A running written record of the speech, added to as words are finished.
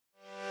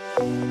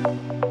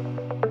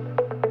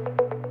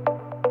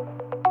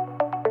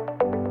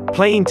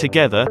Playing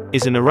Together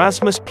is an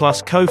Erasmus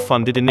Plus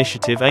co-funded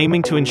initiative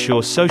aiming to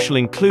ensure social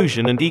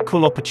inclusion and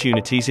equal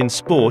opportunities in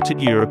sport at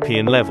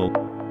European level.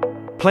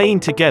 Playing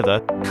Together,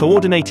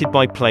 coordinated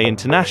by Play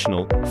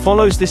International,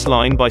 follows this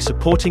line by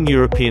supporting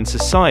European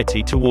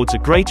society towards a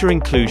greater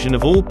inclusion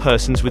of all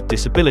persons with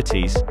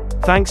disabilities,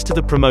 thanks to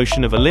the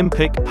promotion of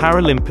Olympic,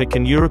 Paralympic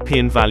and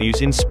European values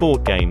in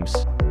sport games.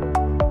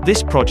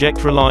 This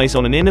project relies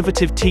on an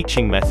innovative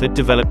teaching method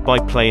developed by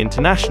Play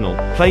International,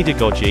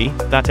 Playdagogy,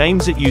 that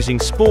aims at using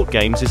sport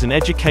games as an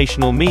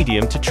educational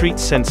medium to treat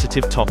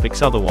sensitive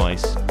topics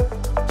otherwise.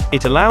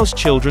 It allows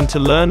children to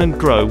learn and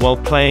grow while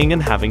playing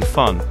and having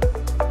fun.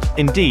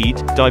 Indeed,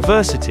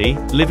 diversity,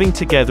 living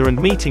together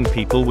and meeting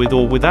people with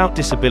or without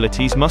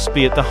disabilities must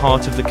be at the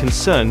heart of the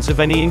concerns of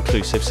any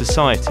inclusive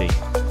society.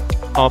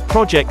 Our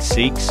project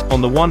seeks,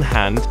 on the one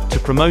hand, to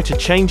promote a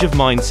change of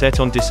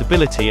mindset on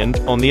disability and,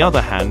 on the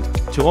other hand,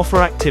 to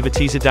offer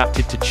activities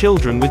adapted to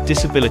children with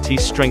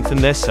disabilities strengthen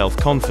their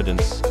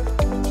self-confidence.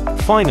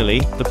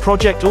 Finally, the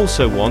project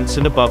also wants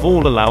and above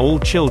all allow all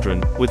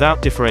children,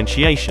 without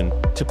differentiation,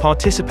 to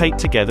participate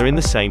together in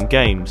the same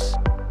games.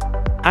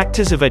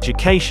 Actors of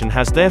education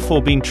has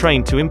therefore been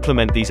trained to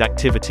implement these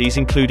activities,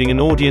 including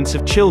an audience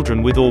of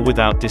children with or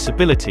without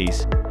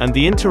disabilities, and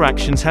the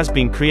interactions has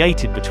been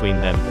created between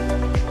them.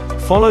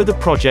 Follow the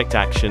project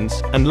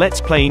actions, and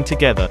let's playing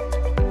together.